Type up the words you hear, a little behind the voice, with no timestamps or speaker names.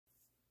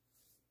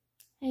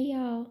Hey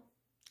y'all,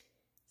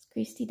 it's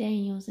Christy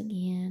Daniels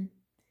again.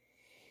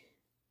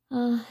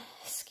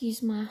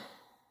 Excuse my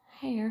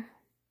hair.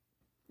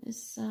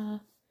 It's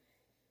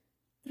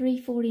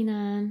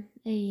 3:49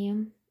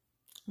 a.m.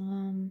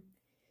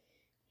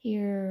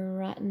 Here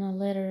writing a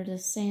letter to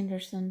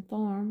Sanderson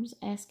Farms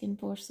asking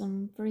for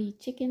some free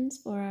chickens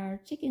for our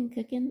chicken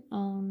cooking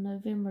on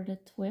November the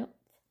 12th.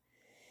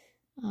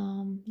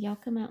 Y'all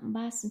come out and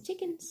buy some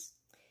chickens.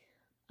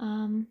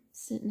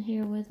 Sitting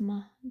here with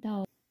my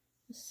dog.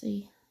 Let's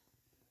see.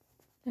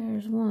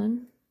 There's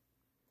one.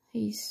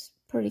 He's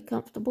pretty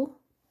comfortable.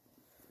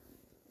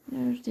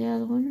 There's the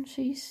other one.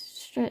 She's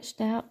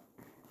stretched out.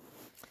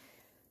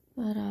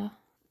 But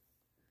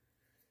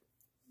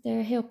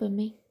they're helping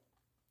me.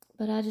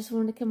 But I just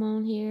wanted to come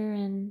on here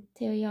and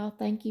tell y'all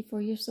thank you for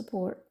your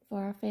support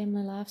for our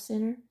Family Life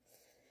Center.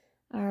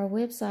 Our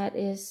website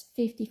is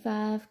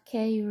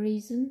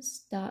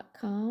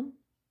 55kreasons.com.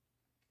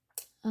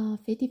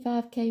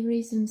 55K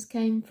Reasons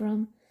came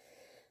from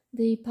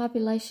the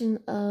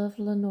population of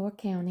Lenoir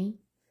County,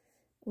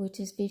 which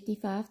is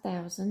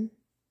 55,000.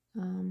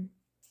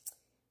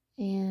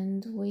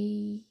 And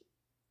we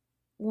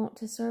want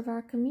to serve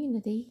our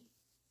community,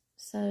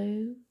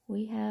 so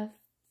we have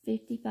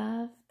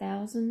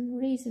 55,000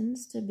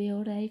 reasons to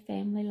build a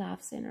Family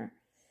Life Center.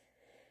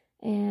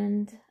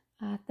 And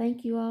I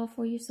thank you all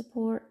for your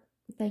support.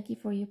 Thank you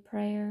for your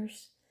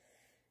prayers.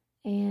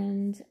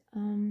 And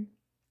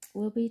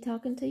we'll be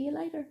talking to you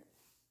later.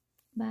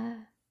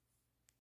 Bye.